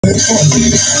Ayy,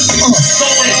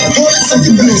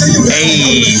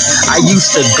 I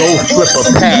used to go flip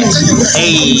a pack.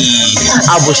 Ayy,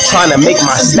 I was trying to make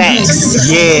my stacks.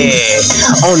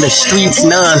 Yeah, on the streets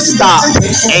non-stop.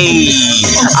 Ayy,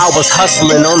 I was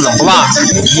hustling on the block.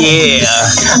 Yeah,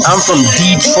 I'm from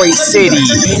Detroit City.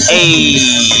 Ayy,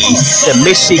 the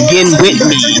Michigan with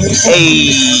me.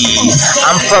 Ayy,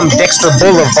 I'm from Dexter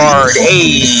Boulevard.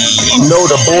 Ayy, you know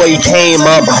the boy came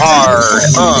up hard.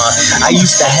 I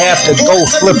used to have to go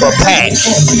flip a pack.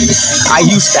 I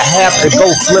used to have to go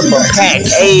flip a pack.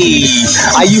 Ayy,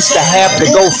 I used to have to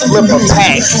go flip a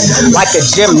pack. Like a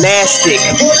gymnastic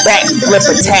back flip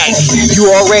attack. You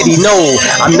already know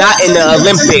I'm not in the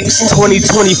Olympics.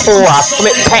 2024, I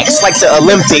flip packs like the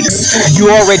Olympics. You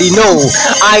already know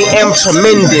I am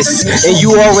tremendous. And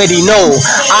you already know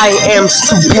I am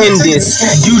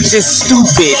stupendous. You just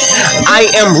stupid. I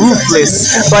am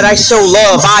ruthless, but I show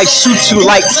love. I shoot you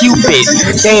like Cupid.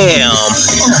 Damn,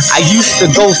 I used to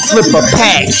go flip a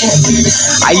pack.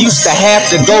 I used to have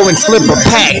to go and flip a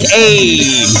pack. Ayy,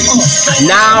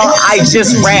 now I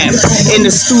just rap in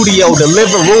the studio. The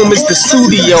living room is the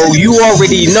studio. You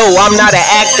already know I'm not an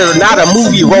actor, not a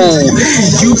movie role.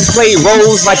 You play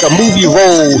roles like a movie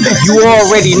role. You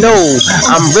already know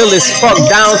I'm real as fuck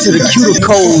down to the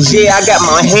cuticles. Yeah, I got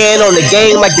my hand on the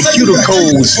game like the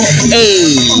cuticles.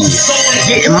 Ayy,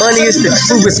 getting money is the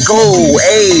truest goal.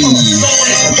 Ayy,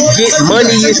 get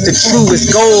money is the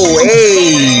truest goal.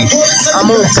 Ayy, I'm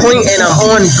on point and I'm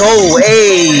on go.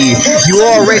 Ayy, you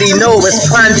already know it's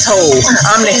pronto.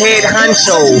 I'm the head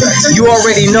honcho. You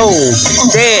already know.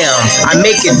 Damn, I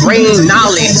make it rain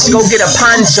knowledge. Go get a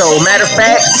poncho. Matter of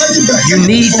fact, you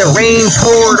need the rain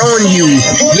poured on you.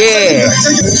 Yeah,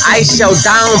 I shall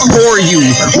downpour you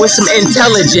with some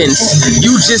intelligence.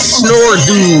 You just snore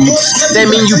dudes. That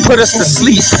mean you put us to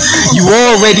sleep. You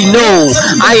already know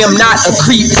I am not a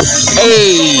creep.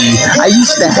 Ayy, I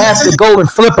used to have to go and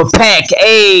flip a pack.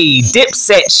 Ayy,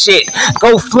 dipset shit.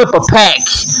 Go flip a pack.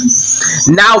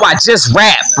 Now I just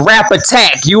rap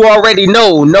attack. You already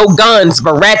know, no guns,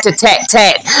 but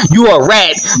rat-a-tat-tat. You a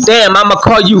rat. Damn, I'ma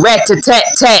call you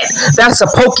rat-a-tat-tat. That's a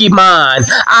Pokemon.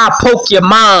 I'll poke your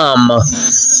mom.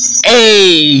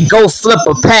 Ayy, go flip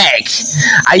a pack.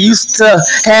 I used to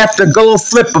have to go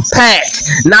flip a pack.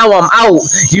 Now I'm out.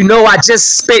 You know I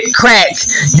just spit crack.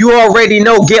 You already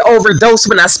know, get overdosed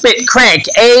when I spit crack.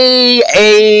 Ayy,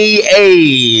 ayy,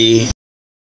 ayy.